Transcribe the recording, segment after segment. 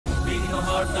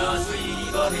Vighnaharta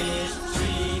Shree Ganesh,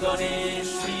 Shree Ganesh,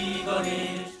 Shree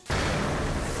Ganesh.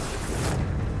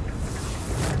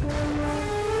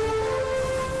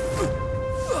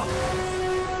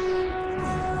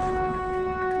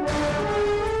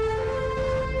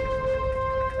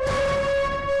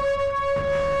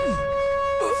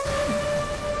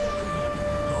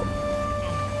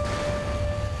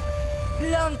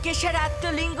 লঙ্কেশের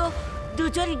আত্মলিঙ্গ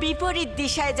দুজন বিপরীত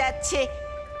দিশায় যাচ্ছে।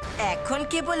 এখন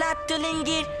কেবল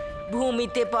আত্মলিঙ্গের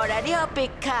ভূমিতে পড়ারই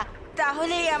অপেক্ষা,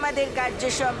 তাহলেই আমাদের কার্য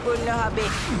সম্পূর্ণ হবে।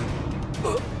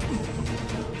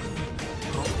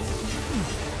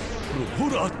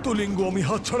 প্রভুর আত্মলিঙ্গ আমি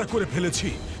হাতছাড়া করে ফেলেছি,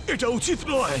 এটা উচিত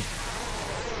নয়।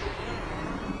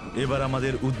 এবার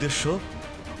আমাদের উদ্দেশ্য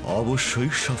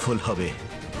অবশ্যই সফল হবে।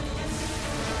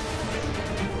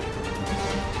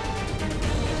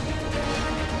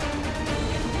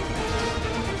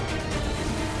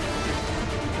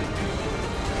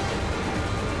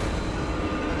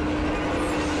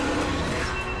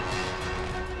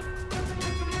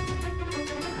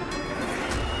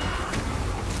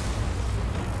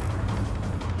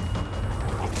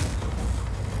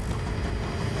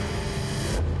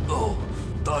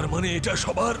 তার মানে এটা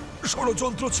সবার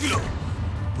ষড়যন্ত্র ছিল।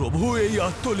 প্রভু এই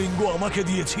আত্মলিঙ্গ আমাকে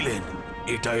দিয়েছিলেন,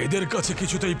 এটা এদের কাছে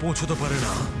কিছুতেই পৌঁছতে পারে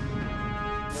না।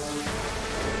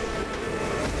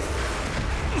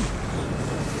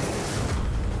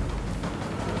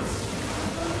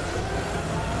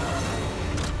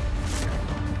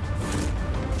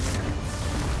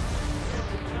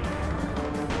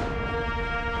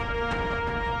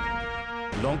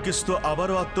 লঙ্কেশ তো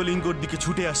আবারও আত্মলিঙ্গর দিকে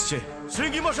ছুটে আসছে।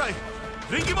 শৃঙ্গি মশাই,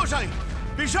 রিঙ্গি মশাই,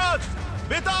 পিশাচ,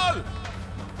 বেতাল!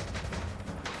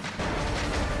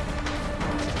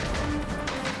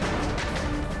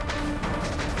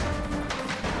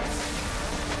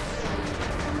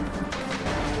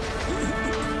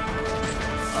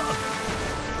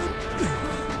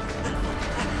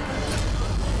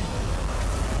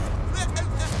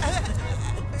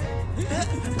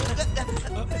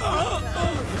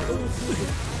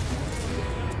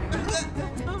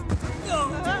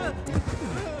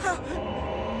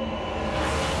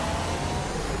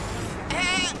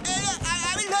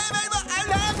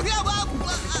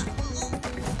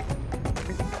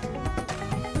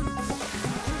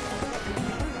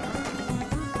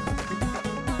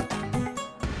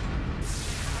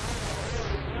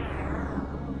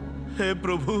 হে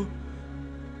প্রভু,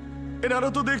 এনারা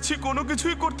তো দেখছি কোনো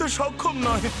কিছুই করতে সক্ষম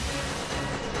নয়।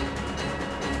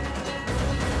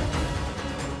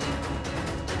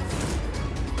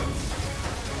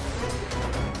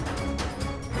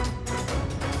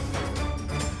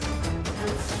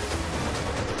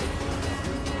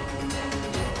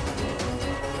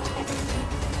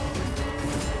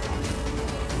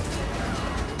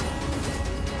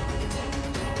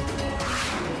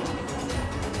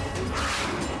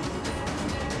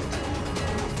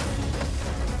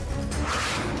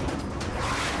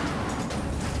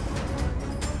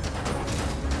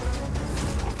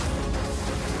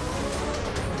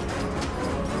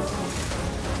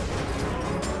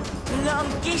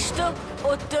 লঙ্কেশ তো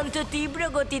অত্যন্ত তীব্র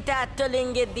গতিতে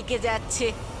আত্মলিঙ্গের দিকে যাচ্ছে।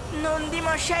 নন্দী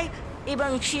মশাই এবং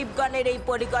শিবগণের এই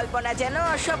পরিকল্পনা যেন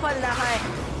অসফল না হয়।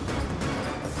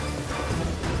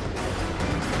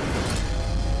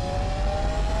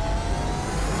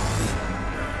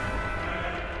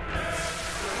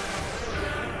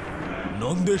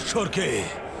 নন্দেশ্বরকে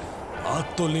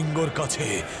আত্মলিঙ্গর কাছে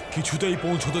কিছুতেই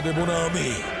পৌঁছতে দেব না আমি।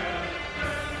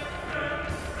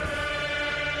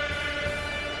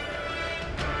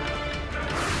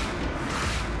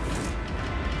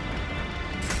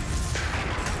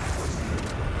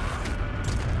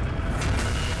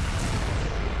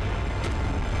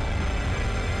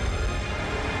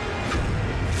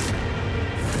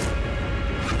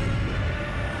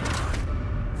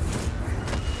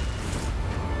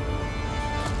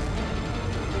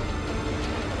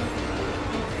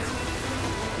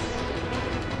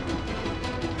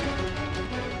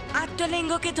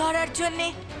 আত্মলিঙ্গকে ধরার জন্যে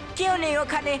কেউ নেই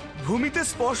ওখানে। ভূমিতে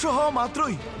স্পর্শ হওয়া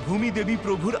মাত্রই ভূমি দেবী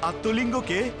প্রভুর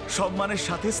আত্মলিঙ্গকে সম্মানের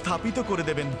সাথে স্থাপিত করে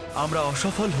দেবেন। আমরা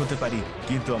অসফল হতে পারি,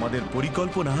 কিন্তু আমাদের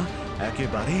পরিকল্পনা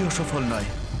একেবারেই অসফল নয়।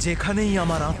 যেখানেই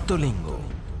আমার আত্মলিঙ্গ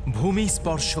ভূমি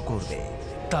স্পর্শ করবে,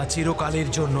 তা চিরকালের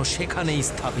জন্য সেখানেই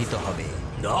স্থাপিত হবে।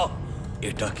 না,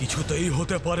 এটা কিছুতেই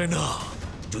হতে পারে না।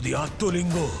 যদি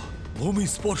আত্মলিঙ্গ ভূমি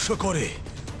স্পর্শ করে,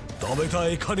 তবে তা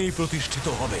এখানেই প্রতিষ্ঠিত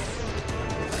হবে।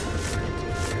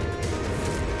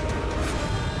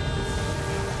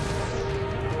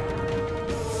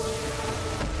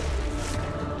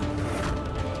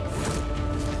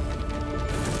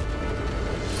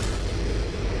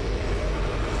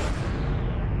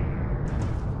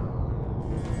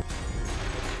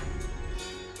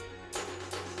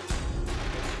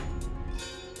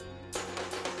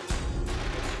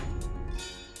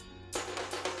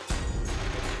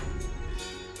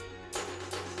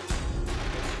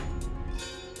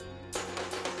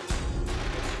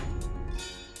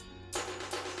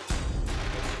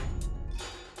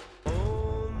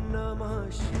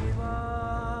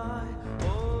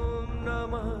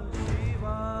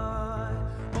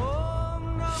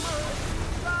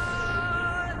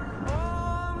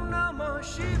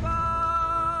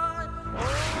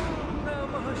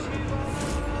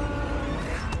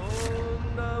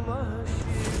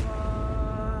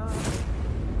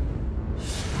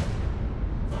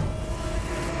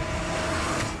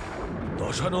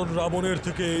 দশানন রাবণের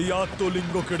থেকে এই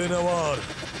আত্মলিঙ্গ কেড়ে নেওয়ার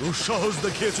দুঃসাহস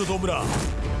দেখিয়েছো তোমরা,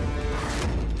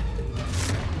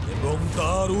 এবং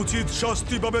তার উচিত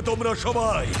শাস্তি পাবে তোমরা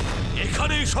সবাই।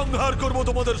 এখানেই সংহার করব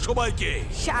তোমাদের সবাইকে।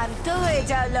 শান্ত হয়ে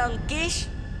যাও লঙ্কেশ,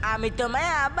 আমি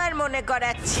তোমায় আবার মনে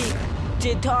করাচ্ছি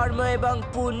যে ধর্ম এবং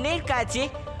পুণ্যের কাজে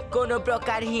কোনো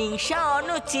প্রকার হিংসা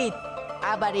অনুচিত।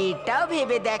 আবার এটাও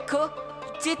ভেবে দেখো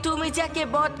যে তুমি যাকে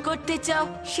বধ করতে চাও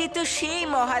সে তো সেই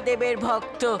মহাদেবের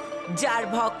ভক্ত, যার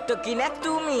ভক্ত কিনা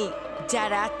তুমি,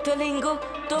 যার আত্মলিঙ্গ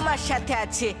তোমার সাথে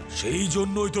আছে। সেই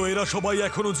জন্যই তো এরা সবাই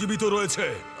এখনো জীবিত রয়েছে,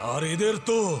 আর এদের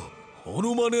তো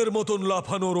হনুমানের মতন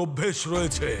লাফানোর অভ্যেস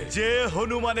রয়েছে। যে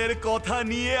হনুমানের কথা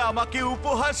নিয়ে আমাকে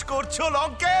উপহাস করছো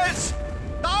লঙ্কেশ,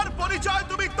 তার পরিচয়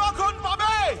তুমি তখন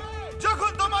পাবে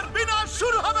যখন তোমার বিনাশ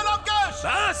শুরু হবে লঙ্কেশ।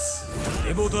 ব্যাস,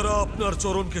 দেবতারা আপনার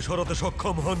চরণকে সরাতে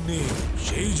সক্ষম হননি,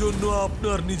 সেই জন্য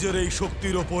আপনার নিজের এই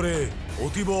শক্তির ওপরে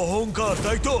অতীব অহংকার,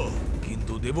 তাই তো?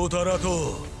 কিন্তু দেবতারা তো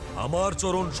আমার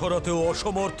চরণ সরাতেও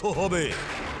অসমর্থ হবে,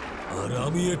 আর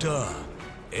আমি এটা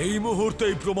এই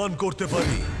মুহূর্তেই প্রমাণ করতে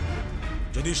পারি।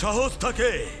 যদি সাহস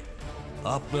থাকে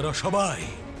আপনারা সবাই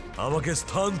আমাকে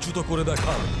স্থানচ্যুত করে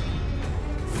দেখান।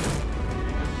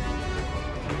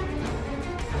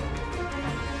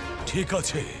 ঠিক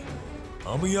আছে,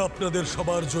 আমি আপনাদের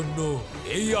সবার জন্য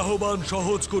এই আহ্বান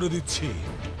সহজ করে দিচ্ছি।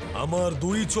 আমার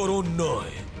দুই চরণ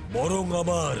নয়, বরং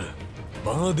আমার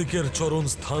বাঁ দিকের চরণ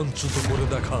স্থানচ্যুত করে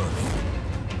দেখান।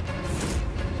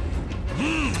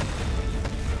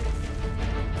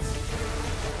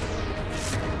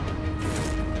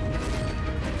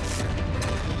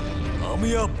 আমি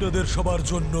আপনাদের সবার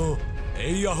জন্য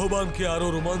এই আহ্বানকে আরো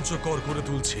রোমাঞ্চকর করে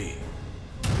তুলছি।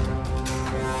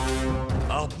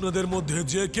 আপনাদের মধ্যে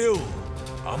যে কেউ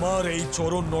আমার এই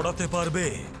চরণ নড়াতে পারবে,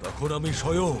 তখন আমি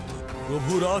স্বয়ং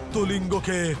প্রভুর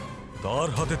আত্মলিঙ্গকে তার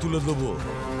হাতে তুলে দেব।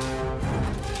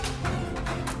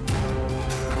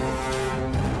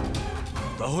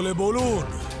 তাহলে বলুন,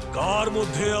 কার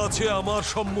মধ্যে আছে আমার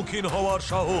সম্মুখীন হওয়ার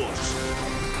সাহস?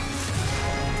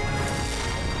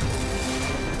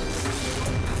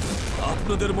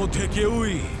 আপনাদের মধ্যে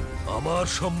কেউই আমার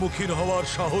সম্মুখীন হওয়ার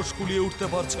সাহস কুলিয়ে উঠতে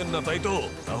পারছেন না, তাই তো?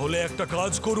 তাহলে একটা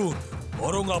কাজ করুন,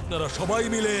 বরং আপনারা সবাই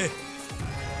মিলে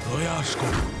প্রয়াস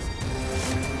করুন।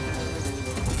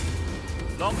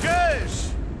 লঙ্কেশ,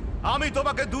 আমি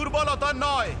তোমাকে দুর্বলতার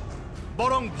নয়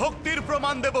বরং ভক্তির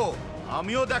প্রমাণ দেব।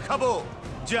 আমিও দেখাবো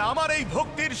যে আমার এই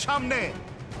ভক্তির সামনে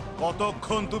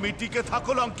কতক্ষণ তুমি টিকে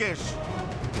থাকো লঙ্কেশ।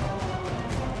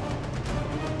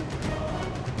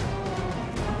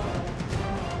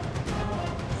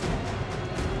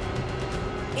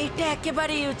 এটা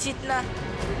একেবারেই উচিত না।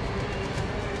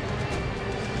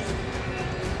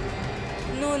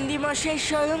 নন্দীমশাই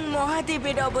স্বয়ং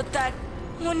মহাদেবের অবতার,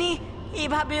 উনি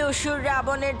এভাবে অসুর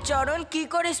রাবণের চরণ কি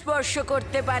করে স্পর্শ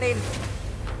করতে পারেন?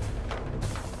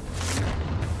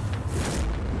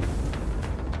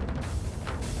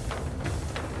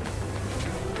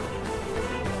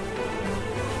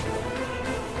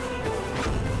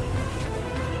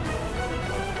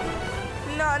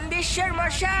 নন্দেশ্বর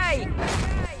মশাই,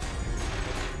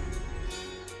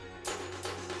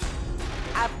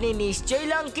 আপনি নিশ্চয়ই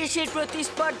লঙ্কেশের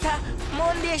প্রতিস্পর্ধা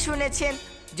মন দিয়ে শুনেছেন।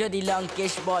 যদি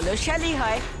লঙ্কেশ বলশালী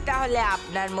হয় তাহলে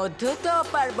আপনার মধ্যেও তো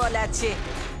অপার বল আছে,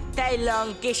 তাই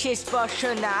লঙ্কেশের স্পর্শ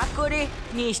না করে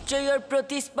নিশ্চয়ই ওর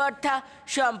প্রতিস্পর্ধা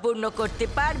সম্পূর্ণ করতে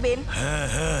পারবেন। হ্যাঁ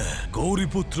হ্যাঁ,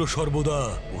 গৌরীপুত্র সর্বদা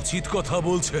উচিত কথা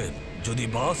বলছেন। যদি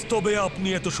বাস্তবে আপনি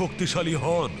এত শক্তিশালী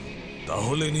হন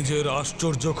তাহলে নিজের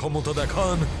আশ্চর্য ক্ষমতা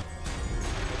দেখান।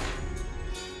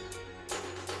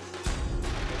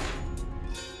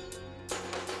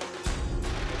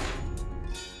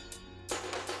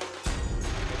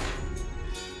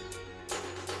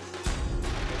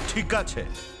 ঠিক আছে,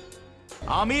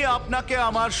 আমি আপনাকে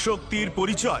আমার শক্তির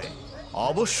পরিচয়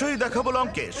অবশ্যই দেখাবো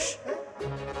লঙ্কেশ।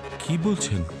 কি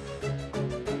বলছেন?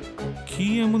 কি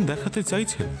এমন দেখাতে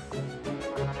চাইছেন?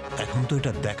 এখন তো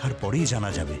এটা দেখার পরেই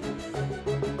জানা যাবে।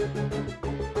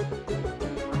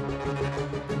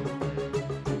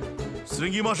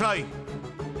 শৃঙ্গি মশাই,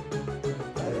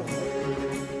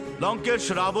 লঙ্কেশ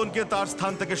রাবণকে তার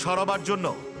স্থান থেকে সরাবার জন্য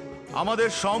আমাদের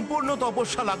সম্পূর্ণ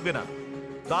তপস্যা লাগবে না,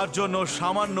 তার জন্য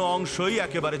সামান্য অংশই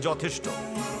একেবারে যথেষ্ট।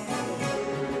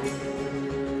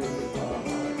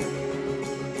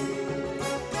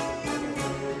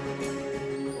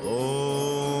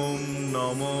 ওম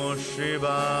নমঃ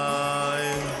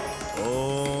শিবায়,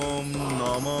 ওম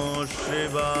নমঃ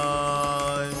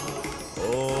শিবায়,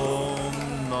 ওম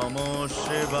নমঃ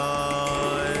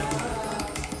শিবায়।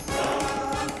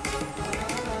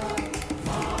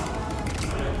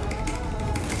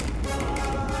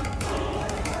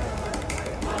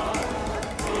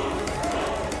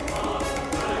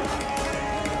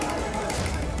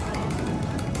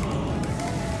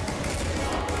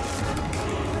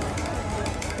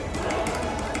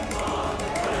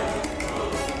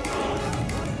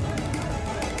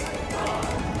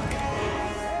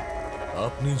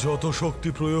 আপনি যত শক্তি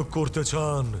প্রয়োগ করতে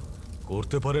চান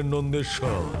করতে পারেন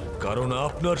নন্দেশ্বর, কারণ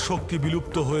আপনার শক্তি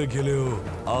বিলুপ্ত হয়ে গেলেও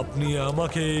আপনি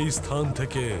আমাকে এই স্থান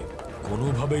থেকে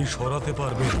কোনোভাবেই সরাতে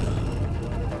পারবেন না।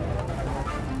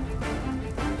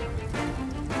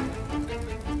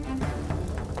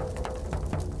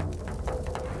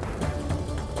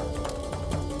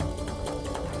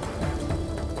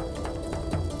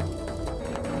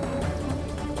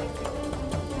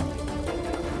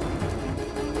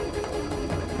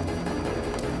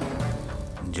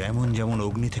 যেমন যেমন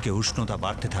অগ্নি থেকে উষ্ণতা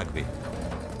বাড়তে থাকবে,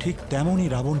 ঠিক তেমনই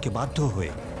রাবণকে বাধ্য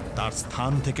হয়ে তার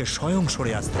স্থান থেকে স্বয়ং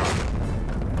সরে আসতে হবে।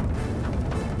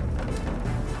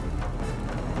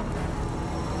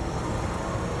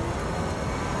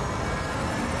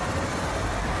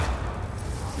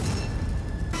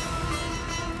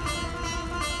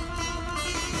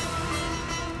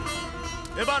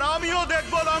 এবার আমিও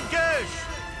দেখব লঙ্কেশ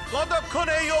কতক্ষণ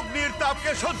এই অগ্নির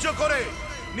তাপকে সহ্য করে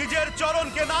নিজের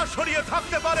চরণকে না সরিয়ে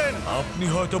থাকতে পারেন। আপনি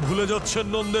হয়তো ভুলে যাচ্ছেন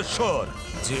নন্দেশ্বর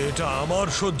যে এটা আমার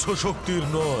সহ্য শক্তির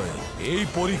নয়, এই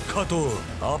পরীক্ষা তো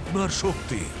আপনার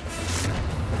শক্তি।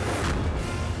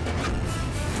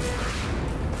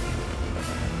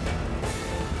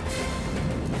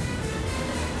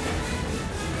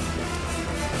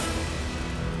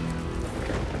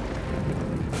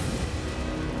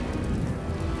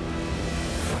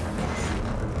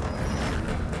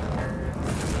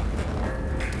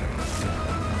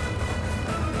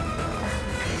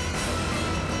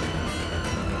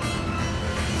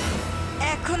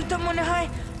 এখন তো মনে হয়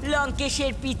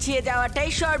লঙ্কেশের পিছিয়ে যাওয়াটাই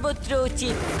সর্বত্র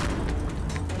উচিত।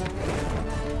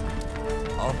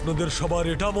 আপনাদের সবার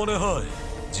এটা মনে হয়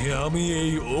যে আমি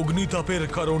এই অগ্নিতাপের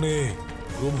কারণে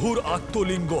প্রভুর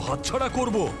আত্মলিঙ্গ হাতছাড়া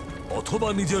করব অথবা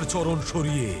নিজের চরণ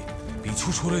সরিয়ে পিছু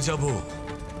সরে যাব?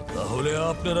 তাহলে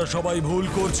আপনারা সবাই ভুল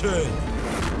করছেন,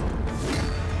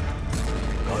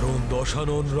 কারণ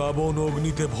দশানন রাবণ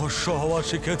অগ্নিতে ভস্ম হওয়া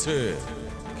শিখেছে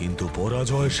কিন্তু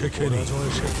পরাজয় শেখেনি।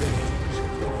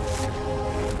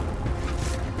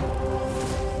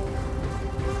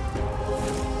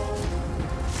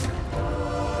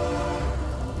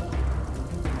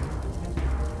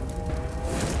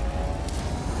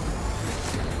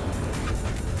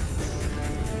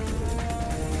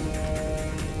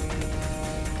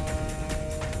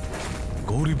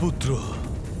 গৌরীপুত্র,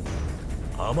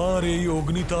 আমার এই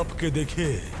অগ্নিতাপকে দেখে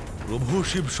প্রভু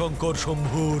শিব শঙ্কর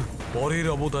শম্ভুর পরের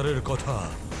অবতারের কথা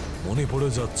মনে পড়ে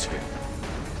যাচ্ছে,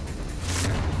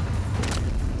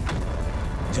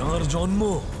 যার জন্ম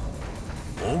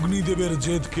অগ্নিদেবের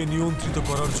জেদকে নিয়ন্ত্রিত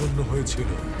করার জন্য হয়েছিল,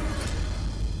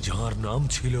 যার নাম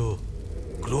ছিল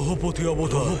গ্রহপতি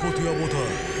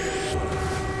অবতার।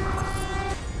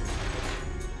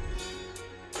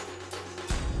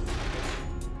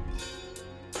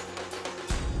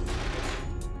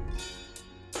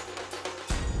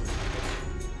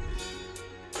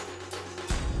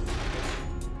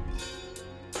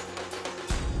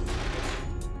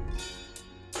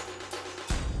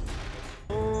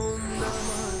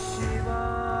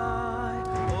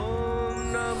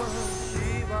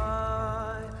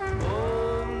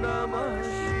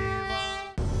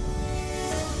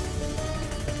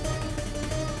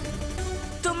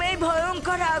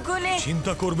 ভয়ঙ্কর আগুনে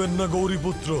চিন্তা করবেন না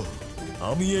গৌরীপুত্র,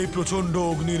 আমি এই প্রচন্ড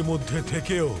অগ্নির মধ্যে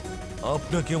থেকেও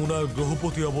আপনাকে ওনার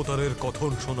গ্রহপতি অবতারের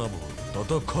কথন শোনাবো।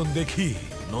 ততক্ষণ দেখি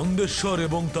নন্দেশ্বর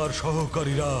এবং তার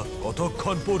সহকারীরা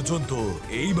কতক্ষণ পর্যন্ত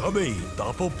এইভাবেই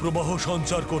তাপপ্রবাহ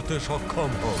সঞ্চার করতে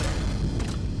সক্ষম হন।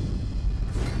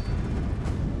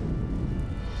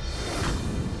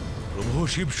 প্রভু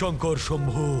শিবশঙ্কর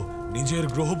শম্ভু নিজের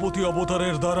গ্রহপতি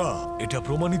অবতারের দ্বারা এটা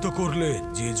প্রমাণিত করলে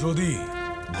যে যদি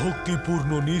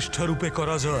ভক্তিপূর্ণ নিষ্ঠারূপে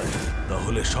করা যায়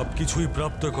তাহলে সবকিছুই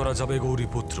প্রাপ্ত করা যাবে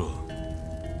গৌরীপুত্র।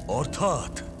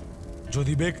 অর্থাৎ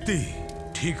যদি ব্যক্তি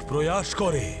ঠিক প্রয়াস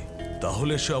করে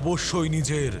তাহলে সে অবশ্যই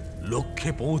নিজের লক্ষ্যে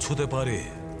পৌঁছতে পারে।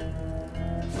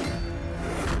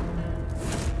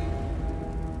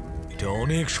 এটা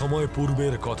অনেক সময়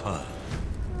পূর্বের কথা।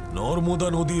 নর্মদা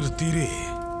নদীর তীরে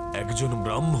একজন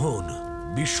ব্রাহ্মণ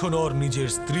বিশ্বনর নিজের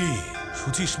স্ত্রী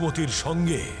শুচিষ্মতির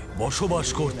সঙ্গে বসবাস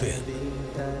করতেন।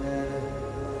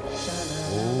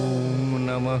 ওম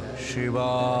নমঃ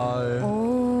শিবায়।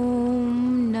 ওম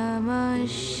নমঃ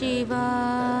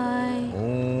শিবায়।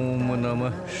 ওম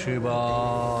নমঃ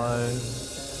শিবায়।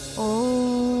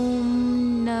 ওম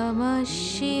নমঃ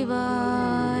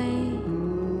শিবায়।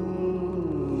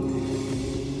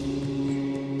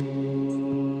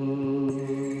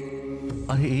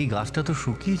 আরে এই গাছটা তো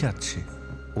শুকিয়ে যাচ্ছে,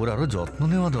 ওর আরো যত্ন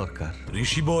নেওয়া দরকার।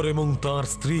 ঋষিবর এবং তার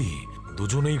স্ত্রী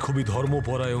দুজনেই খুবই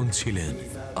ধর্মপরায়ণ ছিলেন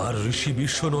আর ঋষি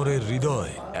বিশ্বনরের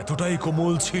হৃদয় এতটাই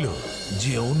কোমল ছিল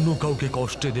যে অন্য কাউকে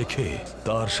কষ্টে দেখে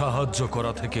তার সাহায্য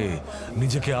করা থেকে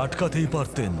নিজেকে আটকাতেই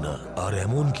পারতেন না। আর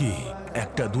এমনকি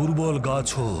একটা দুর্বল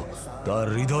গাছও তার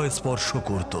হৃদয় স্পর্শ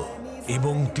করত,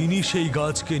 এবং তিনি সেই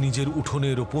গাছকে নিজের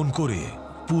উঠোনে রোপণ করে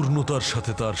পূর্ণতার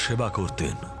সাথে তার সেবা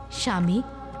করতেন। স্বামী,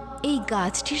 এই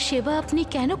গাছটির সেবা আপনি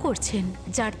কেন করছেন,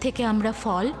 যার থেকে আমরা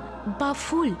ফল বা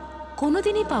ফুল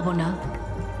কোনোদিনই পাবো না?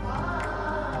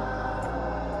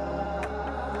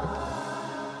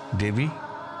 দেবী,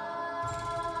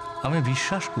 আমি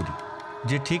বিশ্বাস করি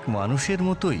যে ঠিক মানুষের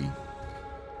মতোই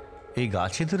এই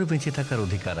গাছেদেরও বেঁচে থাকার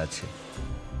অধিকার আছে।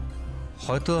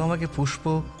 হয়তো আমাকে পুষ্প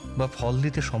বা ফল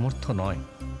দিতে সমর্থ নয়,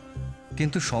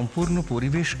 কিন্তু সম্পূর্ণ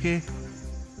পরিবেশকে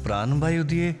প্রাণবায়ু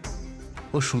দিয়ে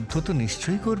ও শুদ্ধ তো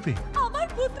নিশ্চয়ই করবে। আমার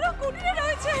পুত্র কুটিরে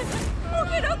রয়েছে,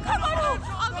 ওকে রক্ষা করো,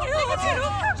 ওকে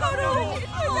রক্ষা করো।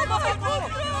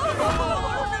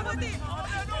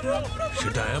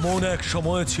 সেটা এমন এক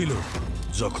সময় ছিল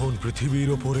যখন পৃথিবীর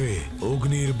ওপরে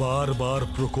অগ্নির বারবার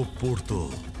প্রকোপ পড়ত,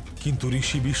 কিন্তু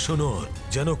ঋষি বিশ্বনর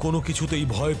যেন কোনো কিছুতেই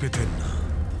ভয় পেতেন না।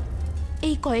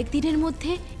 এই কয়েকদিনের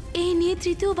মধ্যে এই নিয়ে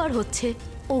তৃতীয়বার হচ্ছে।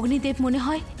 অগ্নিদেব মনে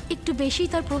হয় একটু বেশি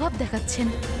তার প্রভাব দেখাচ্ছেন।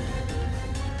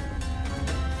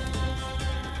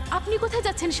 আপনি কোথায়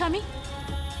যাচ্ছেন স্বামী?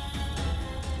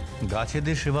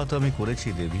 গাছেদের সেবা তো আমি করেছি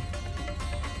দেবী,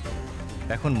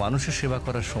 এখন মানুষের সেবা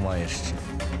করার সময় এসছে।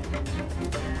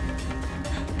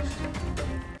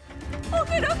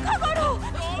 ওকে রক্ষা করো,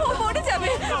 ও মরে যাবে।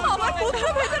 আমার পুত্র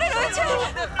ভেতরে রয়েছে,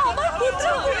 আমার পুত্র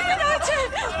ভেতরে রয়েছে।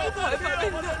 ভয়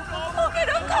পাবেন না, ওকে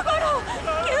রক্ষা করো,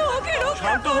 কেউ ওকে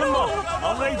রক্ষা করো।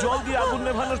 আমরা এই জল দিয়ে আগুন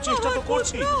নেভানোর চেষ্টা তো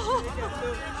করছি।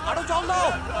 আরো জল দাও,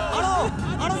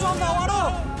 আরো জল দাও, আরো।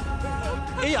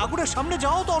 এই আগুনের সামনে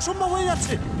যাওয়া তো অসম্ভব হয়ে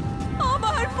যাচ্ছে।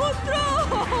 আমার পুত্র,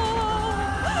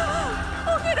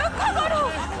 ওকে রক্ষা করো,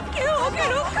 কেউ ওকে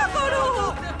রক্ষা করো।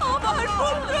 আমার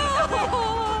পুত্র,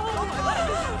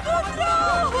 পুত্র,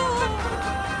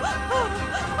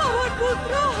 আমার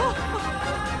পুত্র।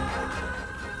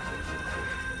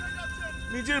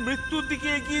 নিজের মৃত্যুর দিকে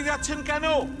এগিয়ে যাচ্ছেন কেন?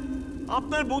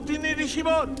 আপনার বুদ্ধি নেই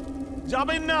ঋষিবর,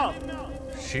 যাবেন না।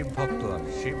 শিব ভক্ত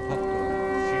আমি, শিব ভক্ত আমি,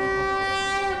 শিব ভক্ত।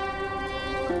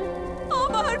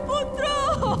 আমার পুত্র,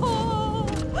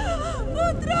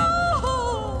 পুত্র।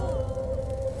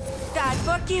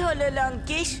 তারপর কি হলো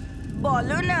লঙ্কেশ,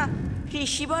 বলো না,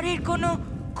 ঋষিবরের কোনো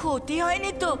ক্ষতি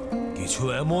হয়নি তো? কিছু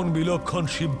এমন বিলক্ষণ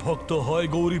শিব ভক্ত হয়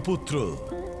গৌরীপুত্র,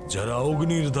 যারা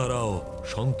অগ্নির দ্বারাও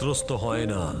সন্ত্রস্ত হয়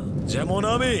না। যেমন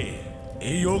আমি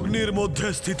এই অগ্নির মধ্যে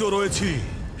স্থিত রয়েছি,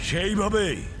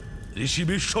 সেইভাবেই ঋষি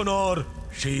বিশ্বনর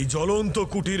সেই জ্বলন্ত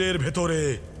কুটিরের ভেতরে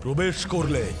প্রবেশ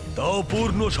করলে, তাও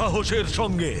পূর্ণ সাহসের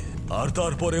সঙ্গে। আর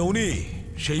তারপরে উনি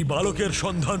সেই বালকের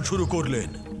সন্ধান শুরু করলেন।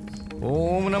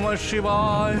 ওম নমঃ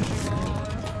শিবায়।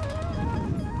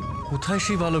 কোথায়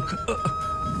সেই বালক?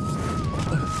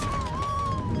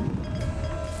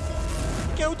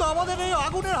 কেউ তো আমাদের এই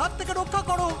আগুনের হাত থেকে রক্ষা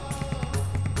করো।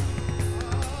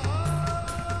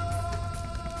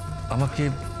 আমাকে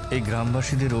এই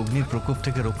গ্রামবাসীদের অগ্নির প্রকোপ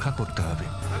থেকে রক্ষা করতে হবে।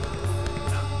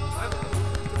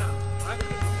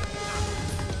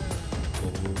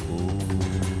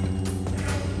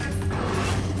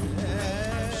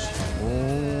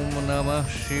 ওম নমঃ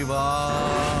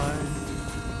শিবায়,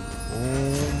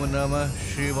 ওম নমঃ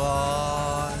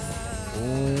শিবায়,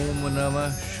 ওম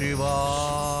নমঃ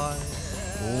শিবায়,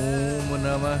 ওম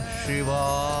নমঃ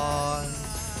শিবায়,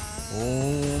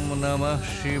 ওম নমঃ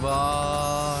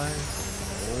শিবায়,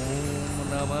 ওম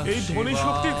নমঃ। এই ধ্বনি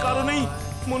শক্তির কারণেই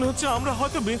মনে হচ্ছে আমরা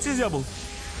হয়তো বেঁচে যাব।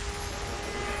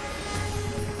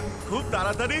 খুব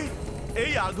তাড়াতাড়ি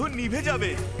এই আগুন নিভে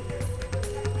যাবে।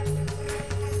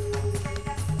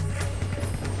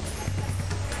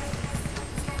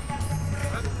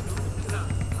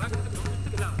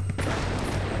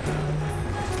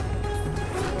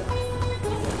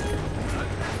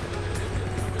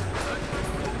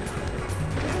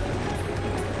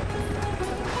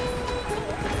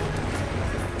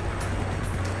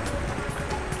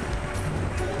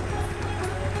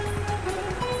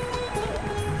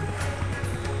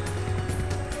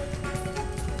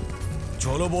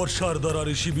 জলবর্ষার দ্বারা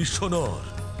ঋষি বিশ্বনর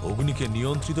অগ্নিকে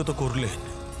নিয়ন্ত্রিত তো করলেন,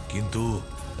 কিন্তু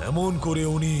এমন করে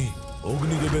উনি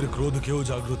অগ্নিদেবের ক্রোধকেও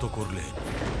জাগ্রত করলেন।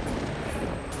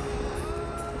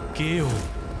 কেউ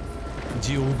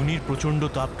যে অগ্নির প্রচন্ড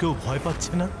তাপকেও ভয়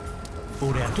পাচ্ছে না,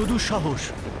 ওর এত দুঃসাহস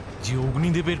যে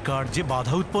অগ্নিদেবের কার্যে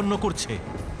বাধা উৎপন্ন করছে।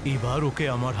 এবার ওকে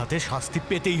আমার হাতে শাস্তি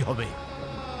পেতেই হবে।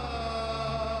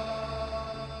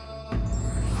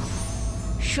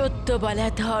 সত্য বলা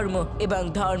ধর্ম, এবং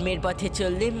ধর্মের পথে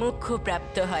চললে মোক্ষ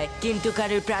প্রাপ্ত হয়, কিন্তু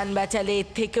কারোর প্রাণ বাঁচালে এর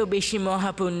থেকেও বেশি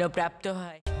মহাপুণ্য প্রাপ্ত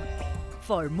হয়।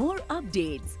 For more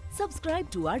updates, subscribe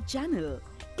to our channel,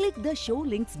 click the show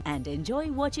links and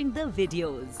enjoy watching the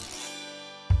videos.